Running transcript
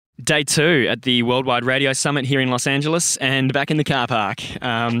Day 2 at the Worldwide Radio Summit here in Los Angeles and back in the car park,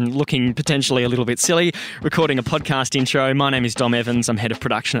 looking potentially a little bit silly, recording a podcast intro. My name is Dom Evans. I'm head of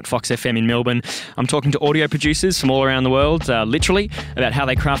production at Fox FM in Melbourne. I'm talking to audio producers from all around the world, literally, about how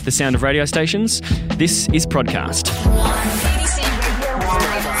they craft the sound of radio stations. This is Prodcast.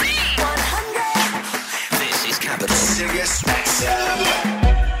 This is Capital SiriusXM.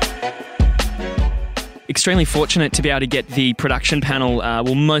 Extremely fortunate to be able to get the production panel,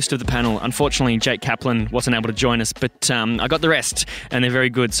 most of the panel. Unfortunately, Jake Kaplan wasn't able to join us, but I got the rest, and they're very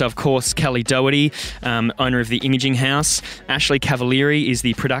good. So, of course, Kelly Doherty, owner of the Imaging House. Ashley Cavaliere is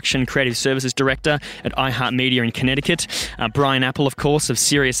the Production Creative Services Director at iHeart Media in Connecticut. Bryan, of course, of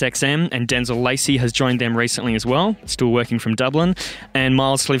SiriusXM, and Denzil Lacey has joined them recently as well, still working from Dublin. And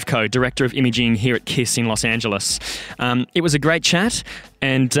Hlivko, Director of Imaging here at KIIS in Los Angeles. It was a great chat.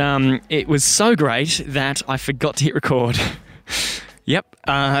 And it was so great that I forgot to hit record. Yep.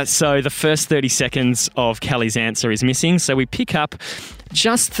 So the first 30 seconds of Kelly's answer is missing. So we pick up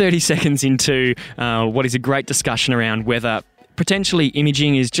just 30 seconds into what is a great discussion around whether potentially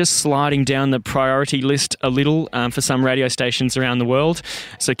imaging is just sliding down the priority list a little for some radio stations around the world.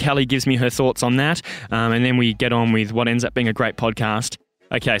 So Kelly gives me her thoughts on that. And then we get on with what ends up being a great podcast.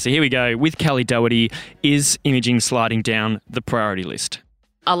 Okay, so here we go. With Kelly Doherty, is imaging sliding down the priority list?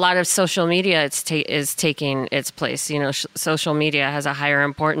 A lot of social media is taking its place. You know, social media has a higher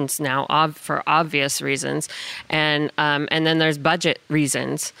importance now for obvious reasons. And then there's budget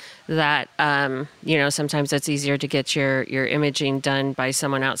reasons that, sometimes it's easier to get your imaging done by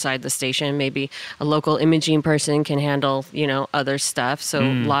someone outside the station. Maybe a local imaging person can handle, other stuff. So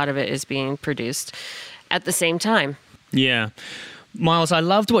a lot of it is being produced at the same time. Yeah. Miles, I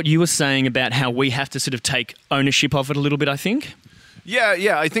loved what you were saying about how we have to sort of take ownership of it a little bit, I think.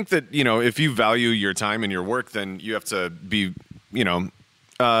 Yeah. I think that, if you value your time and your work, then you have to be,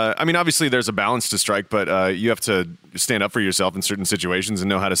 obviously there's a balance to strike, but you have to stand up for yourself in certain situations and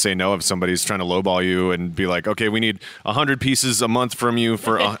know how to say no if somebody's trying to lowball you and be like, okay, we need 100 pieces a month from you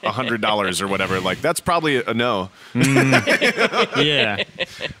for $100 or whatever. Like, that's probably a no. Yeah.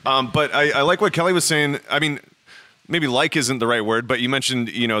 But I like what Kelly was saying. I mean, maybe like isn't the right word, but you mentioned,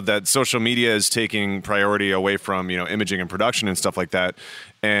 that social media is taking priority away from, imaging and production and stuff like that.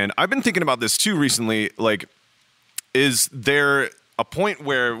 And I've been thinking about this too recently. Like, is there a point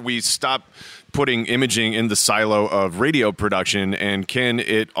where we stop putting imaging in the silo of radio production, and can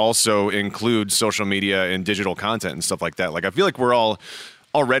it also include social media and digital content and stuff like that? Like, I feel like we're all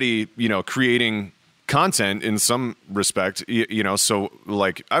already, creating content in some respect, so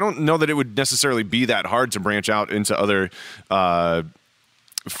like, I don't know that it would necessarily be that hard to branch out into other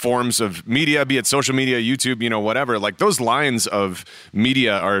forms of media, be it social media, YouTube, whatever. Like, those lines of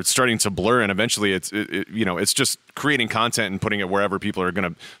media are starting to blur, and eventually it's just creating content and putting it wherever people are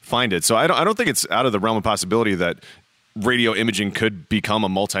going to find it. So I don't think it's out of the realm of possibility that radio imaging could become a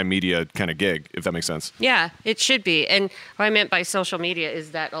multimedia kind of gig, if that makes sense. Yeah, it should be. And what I meant by social media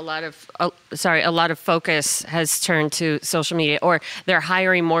is that a lot of focus has turned to social media, or they're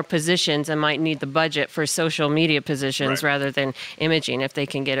hiring more positions and might need the budget for social media positions rather than imaging if they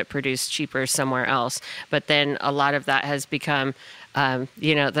can get it produced cheaper somewhere else. But then a lot of that has become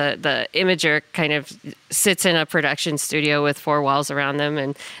the imager kind of sits in a production studio with four walls around them,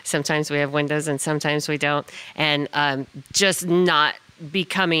 and sometimes we have windows and sometimes we don't, and just not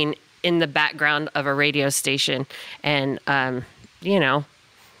becoming in the background of a radio station. And,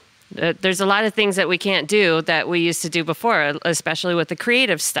 there's a lot of things that we can't do that we used to do before, especially with the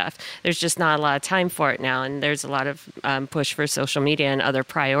creative stuff. There's just not a lot of time for it now, and there's a lot of push for social media and other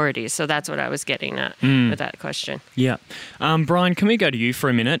priorities. So that's what I was getting at with that question. Yeah. Bryan, can we go to you for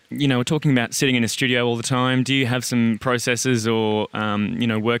a minute? We're talking about sitting in a studio all the time. Do you have some processes or,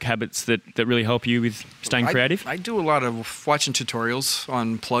 work habits that really help you with staying creative? I do a lot of watching tutorials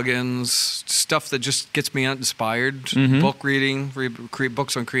on plugins, stuff that just gets me inspired, book reading, read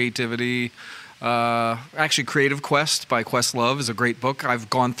books on creativity. Actually, Creative Quest by Questlove is a great book. I've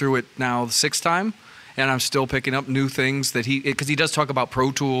gone through it now the sixth time, and I'm still picking up new things because he does talk about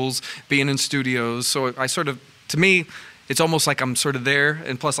Pro Tools, being in studios. So to me, it's almost like I'm sort of there.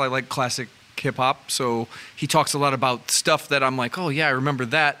 And plus, I like classic hip hop, so he talks a lot about stuff that I'm like, oh yeah, I remember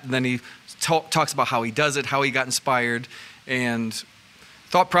that. And then he talks about how he does it, how he got inspired, and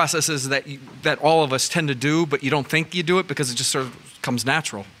thought processes that all of us tend to do, but you don't think you do it because it just sort of comes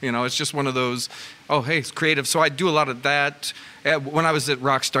natural. It's just one of those, oh, hey, it's creative. So I do a lot of that. When I was at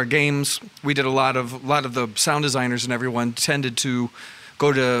Rockstar Games, we did a lot of the sound designers and everyone tended to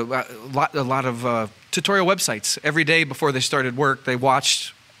go to a lot of tutorial websites. Every day before they started work, they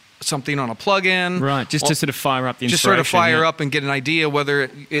watched something on a plug-in. Right, just to sort of fire up the just inspiration. sort of fire up and get an idea whether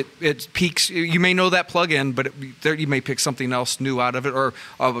it peaks. You may know that plug-in, but you may pick something else new out of it, or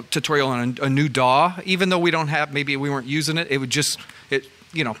a tutorial on a new DAW. Even though we weren't using it, it would just,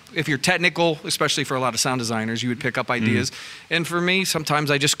 if you're technical, especially for a lot of sound designers, you would pick up ideas. And for me, sometimes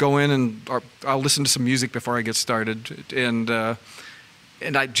I just go in and I'll listen to some music before I get started. And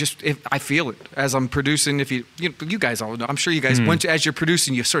I feel it as I'm producing. If you guys all know, I'm sure you guys, as you're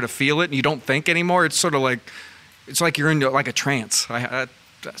producing, you sort of feel it and you don't think anymore. It's sort of like, you're in like a trance. I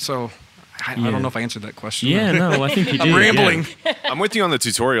don't know if I answered that question. Yeah, no, I think you did. I'm rambling. Yeah. I'm with you on the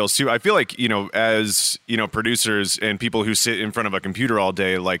tutorials too. I feel like, as, producers and people who sit in front of a computer all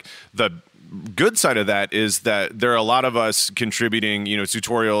day, like the good side of that is that there are a lot of us contributing,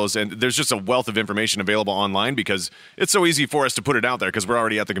 tutorials, and there's just a wealth of information available online because it's so easy for us to put it out there because we're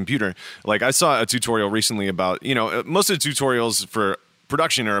already at the computer. Like I saw a tutorial recently about, most of the tutorials for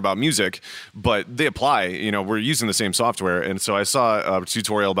production are about music, but they apply, we're using the same software. And so I saw a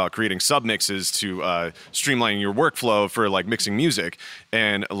tutorial about creating submixes to streamline your workflow for like mixing music.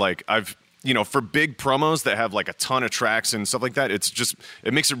 And like for big promos that have like a ton of tracks and stuff like that,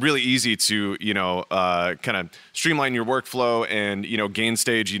 it makes it really easy to, kind of streamline your workflow and, gain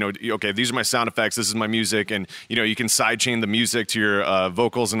stage, okay, these are my sound effects, this is my music. And, you can sidechain the music to your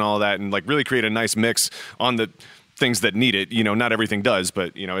vocals and all that and like really create a nice mix on the things that need it. Not everything does,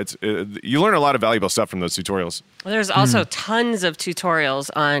 but, you learn a lot of valuable stuff from those tutorials. Well, there's also tons of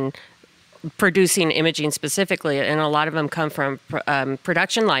tutorials on producing imaging specifically, and a lot of them come from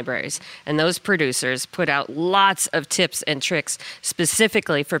production libraries, and those producers put out lots of tips and tricks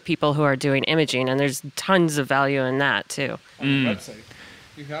specifically for people who are doing imaging, and there's tons of value in that too. On the website,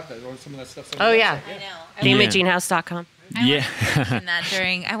 you have that, or some of that stuff's on the Oh website. yeah, I know. theimaginghouse.com.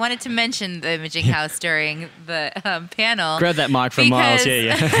 I wanted to mention the Imaging House during the panel. Grab that mic from Miles.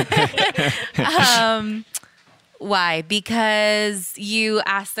 Yeah. Why? Because you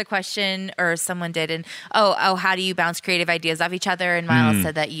asked the question, or someone did, and how do you bounce creative ideas off each other? And Miles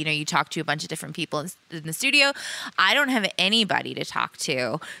said that you talk to a bunch of different people in the studio. I don't have anybody to talk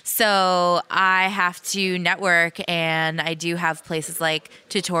to, so I have to network, and I do have places like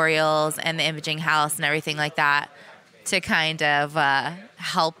tutorials and the Imaging House and everything like that to kind of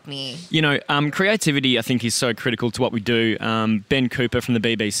help me. Creativity, I think, is so critical to what we do. Ben Cooper from the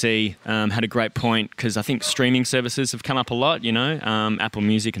BBC had a great point because I think streaming services have come up a lot, Apple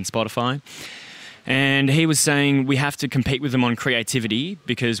Music and Spotify. And he was saying we have to compete with them on creativity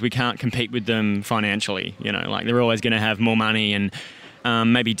because we can't compete with them financially. They're always going to have more money. And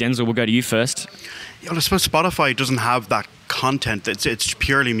maybe Denzil, we'll go to you first. I suppose Spotify doesn't have that content. It's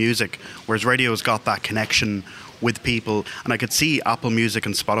purely music, whereas radio's got that connection with people, and I could see Apple Music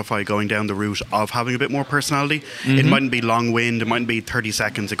and Spotify going down the route of having a bit more personality. It mightn't be long wind, it mightn't be 30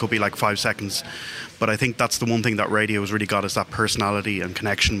 seconds, it could be like 5 seconds, but I think that's the one thing that radio has really got, is that personality and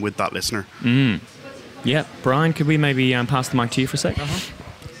connection with that listener. Yeah, Bryan, could we maybe pass the mic to you for a sec?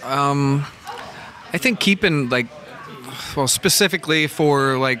 I think keeping specifically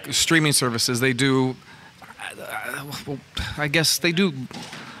for streaming services, they do, I guess they do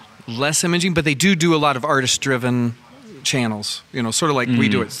less imaging, but they do a lot of artist-driven channels, sort of like we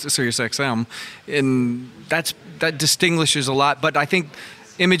do at SiriusXM, and that distinguishes a lot. But I think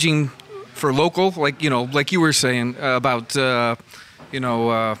imaging for local, like you were saying about,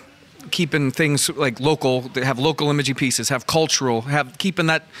 keeping things like local, they have local imaging pieces, have cultural, keeping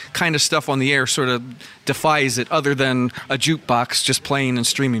that kind of stuff on the air sort of defies it, other than a jukebox just playing and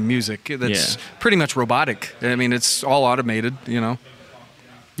streaming music. That's pretty much robotic. I mean, it's all automated,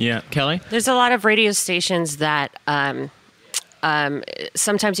 Yeah, Kelly? There's a lot of radio stations that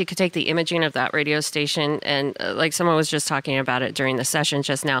sometimes you could take the imaging of that radio station, and like someone was just talking about it during the session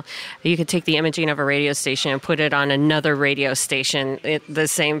just now, you could take the imaging of a radio station and put it on another radio station, the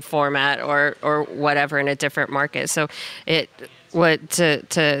same format or whatever, in a different market. So to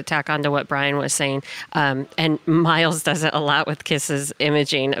tack on to what Bryan was saying, and Miles does it a lot with KIIS's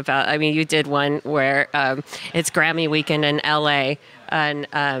imaging you did one where it's Grammy weekend in LA, and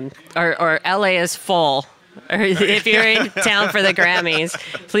or LA is full, or if you're in town for the Grammys,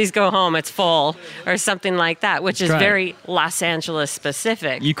 please go home, it's full, or something like that, which is very Los Angeles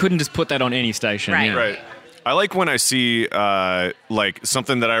specific. You couldn't just put that on any station. Right. Yeah. Right. I like when I see like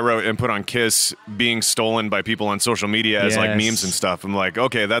something that I wrote and put on KIIS being stolen by people on social media as like memes and stuff. I'm like,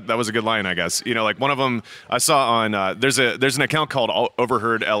 okay, that was a good line, I guess. You know, like one of them I saw on there's an account called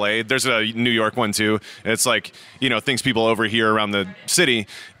Overheard LA. There's a New York one too. It's like, you know, things people overhear around the city,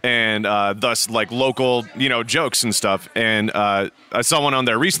 and thus like local, you know, jokes and stuff. And I saw one on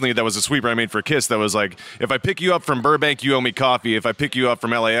there recently that was a sweeper I made for KIIS that was like, if I pick you up from Burbank, you owe me coffee. If I pick you up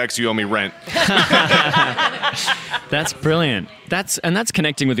from LAX, you owe me rent. That's brilliant. That's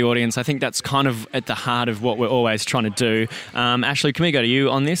connecting with the audience. I think that's kind of at the heart of what we're always trying to do. Ashley, can we go to you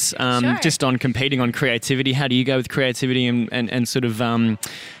on this? Sure. Just on competing on creativity. How do you go with creativity and sort of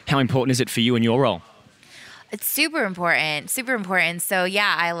how important is it for you in your role? It's super important, super important. So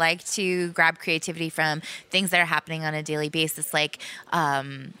yeah, I like to grab creativity from things that are happening on a daily basis. Like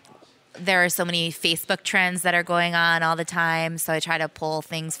there are so many Facebook trends that are going on all the time. So I try to pull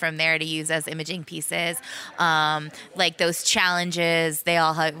things from there to use as imaging pieces. Like those challenges, they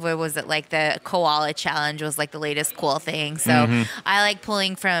all have, what was it, like the koala challenge was like the latest cool thing. So I like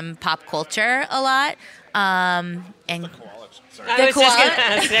pulling from pop culture a lot. And I was just gonna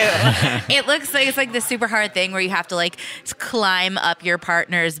ask you. it looks like it's like the super hard thing where you have to like climb up your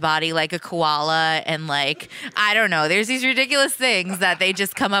partner's body like a koala, and like I don't know, there's these ridiculous things that they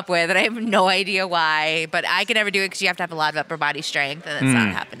just come up with and I have no idea why, but I can never do it because you have to have a lot of upper body strength and it's not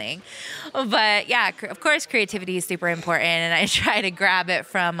happening. But yeah, of course creativity is super important, and I try to grab it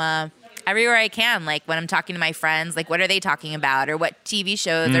from everywhere I can. Like when I'm talking to my friends, like what are they talking about, or what TV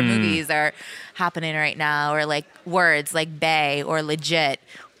shows or movies are happening right now, or like words like bae or legit,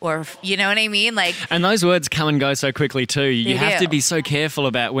 or you know what I mean? Like, and those words come and go so quickly too. You have do. to be so careful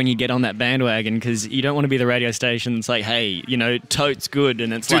about when you get on that bandwagon, because you don't want to be the radio station that's like, hey, you know, tote's good,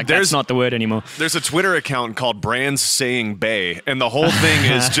 and it's like that's not the word anymore. There's a Twitter account called Brands Saying Bae, and the whole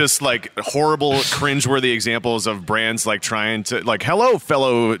thing is just like horrible, cringeworthy examples of brands like trying to like, hello,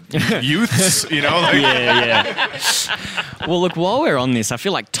 fellow youths, you know? Like, Yeah. Well, look, while we're on this, I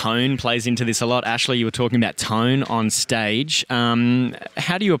feel like tone plays into this a lot. Ashley, you were talking about tone on stage.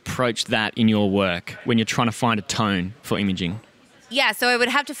 How do you approach that in your work when you're trying to find a tone for imaging? yeah, so I would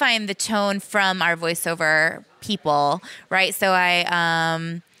have to find the tone from our voiceover people, right? So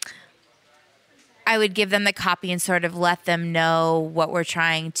I would give them the copy and sort of let them know what we're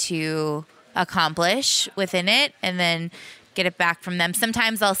trying to accomplish within it, and then get it back from them.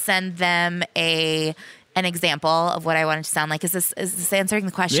 Sometimes I'll send them an example of what I want it to sound like. Is this answering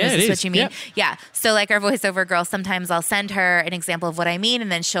the question? Yeah, is this it what is. you mean? Yep. Yeah. So like our voiceover girl, sometimes I'll send her an example of what I mean,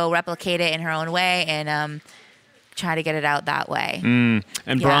 and then she'll replicate it in her own way and try to get it out that way. And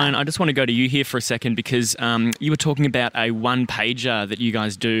Yeah. Bryan, I just want to go to you here for a second, because you were talking about a one-pager that you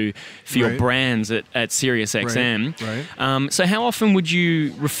guys do for your Right. brands at SiriusXM. Right. So how often would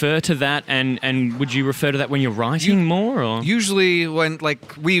you refer to that, and would you refer to that when you're writing more? Or? Usually when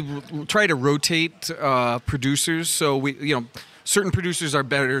we try to rotate producers, so we certain producers are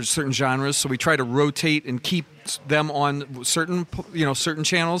better at certain genres, so we try to rotate and keep them on certain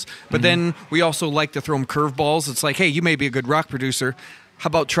channels. But then we also like to throw them curveballs. It's like, hey, you may be a good rock producer. How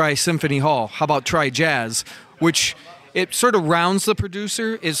about try symphony hall? How about try jazz? Which it sort of rounds the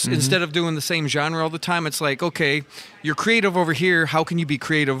producer. Instead of doing the same genre all the time, it's like, okay, you're creative over here. How can you be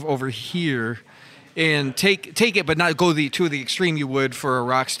creative over here? And take it, but not go to the extreme you would for a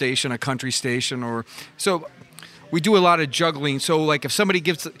rock station, a country station, or so. We do a lot of juggling. So, like, if somebody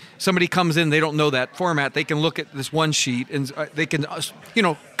comes in, they don't know that format, they can look at this one sheet and they can,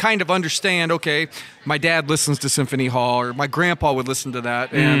 kind of understand. Okay, my dad listens to Symphony Hall, or my grandpa would listen to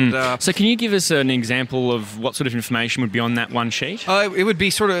that. And So, can you give us an example of what sort of information would be on that one sheet? it would be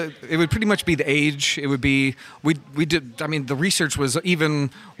it would pretty much be the age. It would be we did. I mean, the research was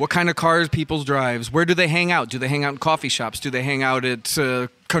even what kind of cars people drives. Where do they hang out? Do they hang out in coffee shops? Do they hang out at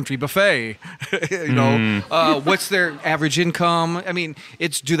country buffet? What's their average income? I mean,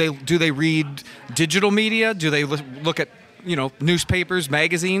 do they read digital media? Do they look at newspapers,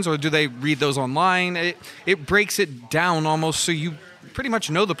 magazines, or do they read those online? It breaks it down almost so you pretty much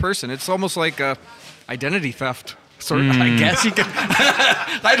know the person. It's almost like identity theft. Sort of, I guess you can.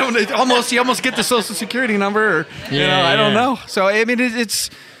 I don't. You almost get the social security number, or I don't know. So I mean, it's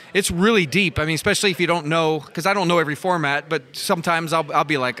really deep. I mean, especially if you don't know, because I don't know every format, but sometimes I'll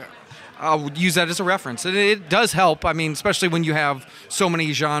be like, I'll use that as a reference, and it does help. I mean, especially when you have so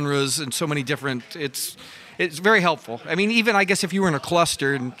many genres and so many different. It's very helpful. I mean, even I guess if you were in a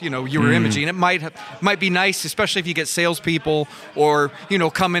cluster and you were imaging, it might be nice, especially if you get salespeople or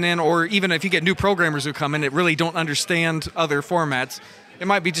coming in, or even if you get new programmers who come in that really don't understand other formats. It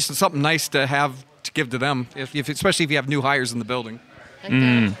might be just something nice to have to give to them, especially if you have new hires in the building.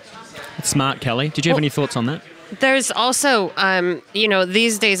 Smart, Kelly. Did you have any thoughts on that? There's also,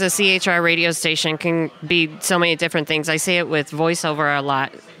 these days a CHR radio station can be so many different things. I see it with voiceover a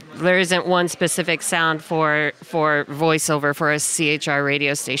lot. There isn't one specific sound for voiceover for a CHR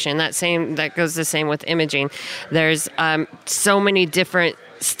radio station. That goes the same with imaging. There's so many different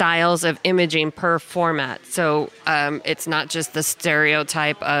styles of imaging per format. So it's not just the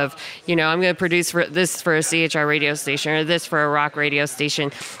stereotype of, I'm going to produce this for a CHR radio station or this for a rock radio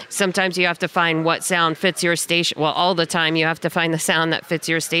station. Sometimes you have to find what sound fits your station. Well, all the time you have to find the sound that fits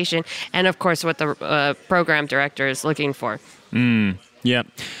your station. And of course, what the program director is looking for. Yeah.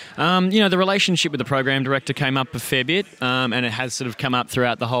 The relationship with the program director came up a fair bit, and it has sort of come up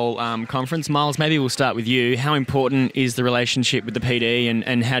throughout the whole conference. Miles, maybe we'll start with you. How important is the relationship with the PD,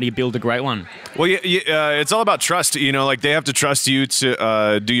 and how do you build a great one? Well, it's all about trust. They have to trust you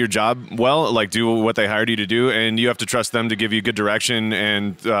to do your job well, do what they hired you to do, and you have to trust them to give you good direction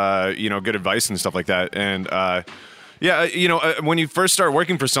and, good advice and stuff like that. And, when you first start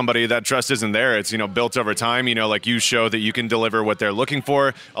working for somebody, that trust isn't there. It's, built over time. You show that you can deliver what they're looking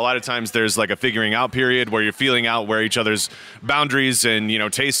for. A lot of times there's a figuring out period where you're feeling out where each other's boundaries and,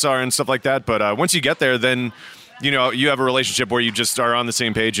 tastes are and stuff like that. But once you get there, then, you have a relationship where you just are on the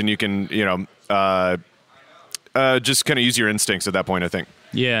same page and you can, just kind of use your instincts at that point, I think.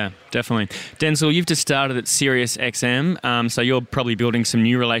 Yeah, definitely. Denzil, you've just started at SiriusXM, so you're probably building some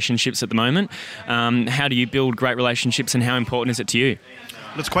new relationships at the moment. How do you build great relationships, and how important is it to you?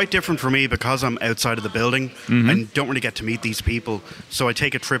 Well, it's quite different for me because I'm outside of the building and don't really get to meet these people. So I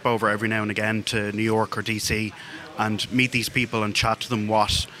take a trip over every now and again to New York or DC and meet these people and chat to them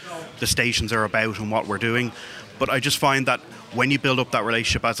what the stations are about and what we're doing. But I just find that when you build up that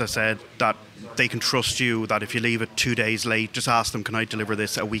relationship, as I said, that they can trust you, that if you leave it 2 days late, just ask them, can I deliver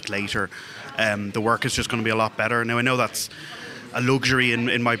this a week later? The work is just going to be a lot better. Now, I know that's a luxury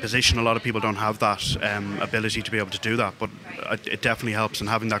in my position. A lot of people don't have that ability to be able to do that, but it definitely helps in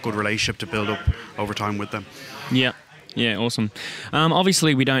having that good relationship to build up over time with them. Yeah, awesome.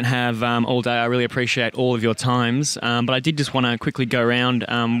 Obviously, we don't have all day. I really appreciate all of your times, but I did just want to quickly go around.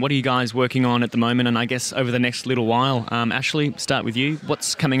 What are you guys working on at the moment, and I guess over the next little while? Ashley, start with you.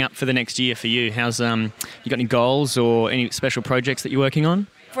 What's coming up for the next year for you? How's you got any goals or any special projects that you're working on?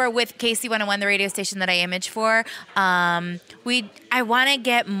 With KC 101, the radio station that I image for, I want to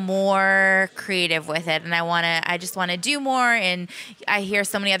get more creative with it, and I just want to do more. And I hear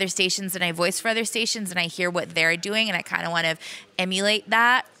so many other stations, and I voice for other stations, and I hear what they're doing, and I kind of want to emulate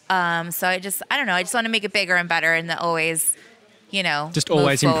that. So I don't know. I just want to make it bigger and better, and always, just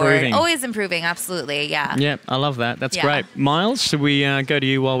always improving. Always improving, absolutely, yeah. Yeah, I love that. That's great. Miles, should we go to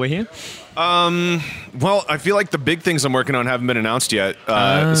you while we're here? Well, I feel like the big things I'm working on haven't been announced yet.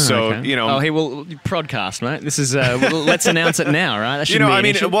 Okay. Oh, hey, well, Prodcast, right? This is, let's announce it now, right? That shouldn't be an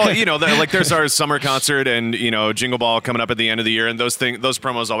issue. There's our summer concert and, Jingle Ball coming up at the end of the year, and those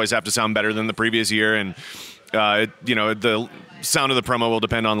promos always have to sound better than the previous year, and, the sound of the promo will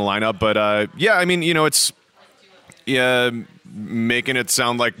depend on the lineup, but, it's... making it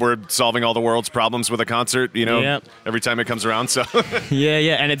sound like we're solving all the world's problems with a concert, every time it comes around. So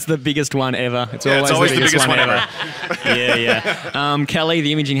yeah, and it's the biggest one ever. It's always the biggest one ever. Yeah. Kelly,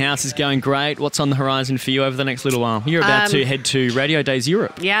 the Imaging House is going great. What's on the horizon for you over the next little while? You're about to head to Radio Days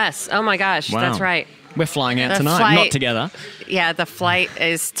Europe. Yes. Oh my gosh, wow. That's right. We're flying out tonight, not together. Yeah, the flight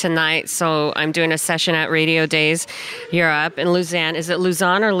is tonight, so I'm doing a session at Radio Days Europe in Lausanne. Is it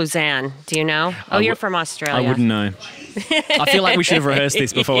Lausanne or Lausanne? Do you know? You're from Australia. I wouldn't know. I feel like we should have rehearsed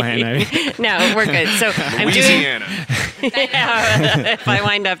this beforehand, maybe. No, we're good. So I'm Louisiana. If I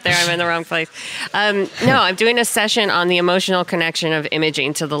wind up there, I'm in the wrong place. I'm doing a session on the emotional connection of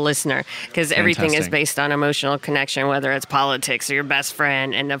imaging to the listener, because everything is based on emotional connection, whether it's politics or your best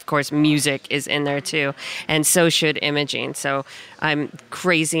friend, and of course music is in there too, and so should imaging. So I'm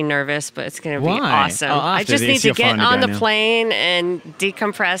crazy nervous, but it's going to be awesome. I just need to get on the plane and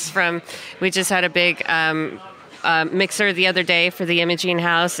decompress from. We just had a big mixer the other day for the Imaging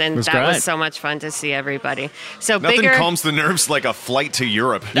House, and that was so much fun to see everybody. So nothing calms the nerves like a flight to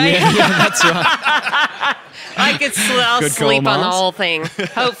Europe. Yeah, that's right. I'll sleep on the whole thing.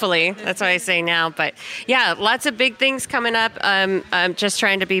 Hopefully, that's what I say now. But yeah, lots of big things coming up. I'm just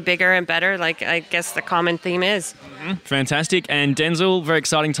trying to be bigger and better. Like I guess the common theme is. Fantastic. And Denzil, very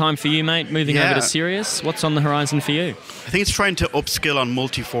exciting time for you, mate. Moving over to Sirius. What's on the horizon for you? I think it's trying to upskill on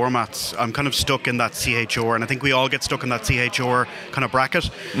multi-formats. I'm kind of stuck in that CHR, and I think we all get stuck in that CHR kind of bracket.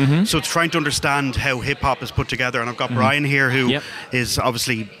 So it's trying to understand how hip-hop is put together. And I've got Bryan here, who is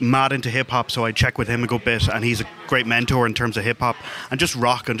obviously mad into hip-hop, so I check with him a good bit, and he's a great mentor in terms of hip-hop and just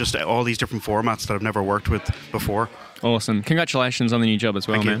rock and just all these different formats that I've never worked with before. Awesome. Congratulations on the new job as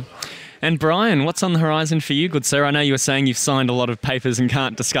well, Thank you. man. And Bryan, what's on the horizon for you, good sir? I know you were saying you've signed a lot of papers and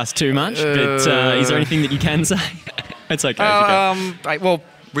can't discuss too much, but is there anything that you can say? It's okay.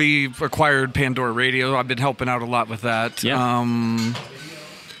 We acquired Pandora Radio. I've been helping out a lot with that. Yeah.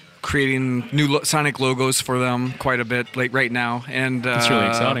 Creating new sonic logos for them quite a bit right now. And That's really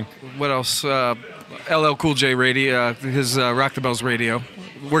exciting. What else? LL Cool J Radio, his Rock the Bells Radio.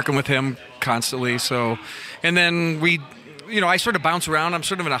 Working with him constantly. So, and then I sort of bounce around. I'm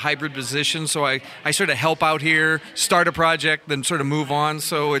sort of in a hybrid position. So I sort of help out here, start a project, then sort of move on.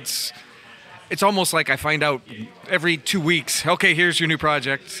 So it's almost like I find out every 2 weeks, okay, here's your new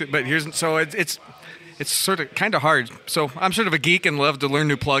project. But it's sort of kind of hard. So I'm sort of a geek and love to learn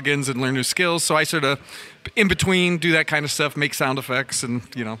new plugins and learn new skills. So I sort of, in between, do that kind of stuff, make sound effects and,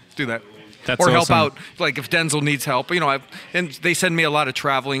 do that. That's or help awesome. out, like if Denzil needs help. And they send me a lot of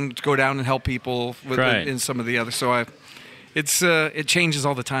traveling to go down and help people in some of the other. So it changes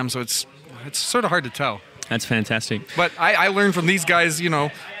all the time. So it's sort of hard to tell. That's fantastic. But I learn from these guys,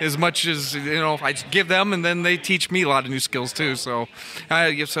 as much as, I give them, and then they teach me a lot of new skills too. So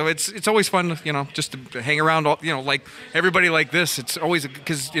it's always fun, just to hang around, like everybody like this. It's always,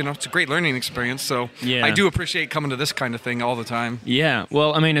 because, it's a great learning experience. So Yeah. I do appreciate coming to this kind of thing all the time. Yeah,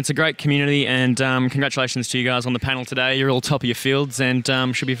 well, I mean, it's a great community, and congratulations to you guys on the panel today. You're all top of your fields, and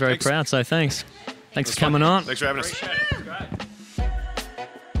should be very proud, so thanks. Thanks for coming on. Thanks for having us.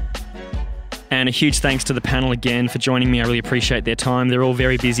 And a huge thanks to the panel again for joining me. I really appreciate their time. They're all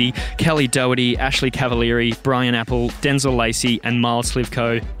very busy. Kelly Doherty, Ashley Cavaliere, Bryan Apple, Denzil Lacey, and Miles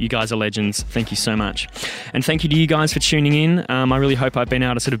Hlivko. You guys are legends. Thank you so much. And thank you to you guys for tuning in. I really hope I've been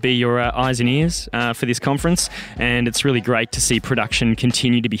able to sort of be your eyes and ears for this conference. And it's really great to see production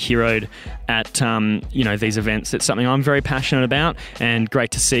continue to be heroed at these events. It's something I'm very passionate about, and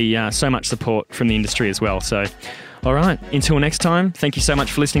great to see so much support from the industry as well. So, all right, until next time, thank you so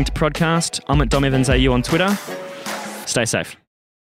much for listening to Prodcast. I'm at Dom Evans AU on Twitter. Stay safe.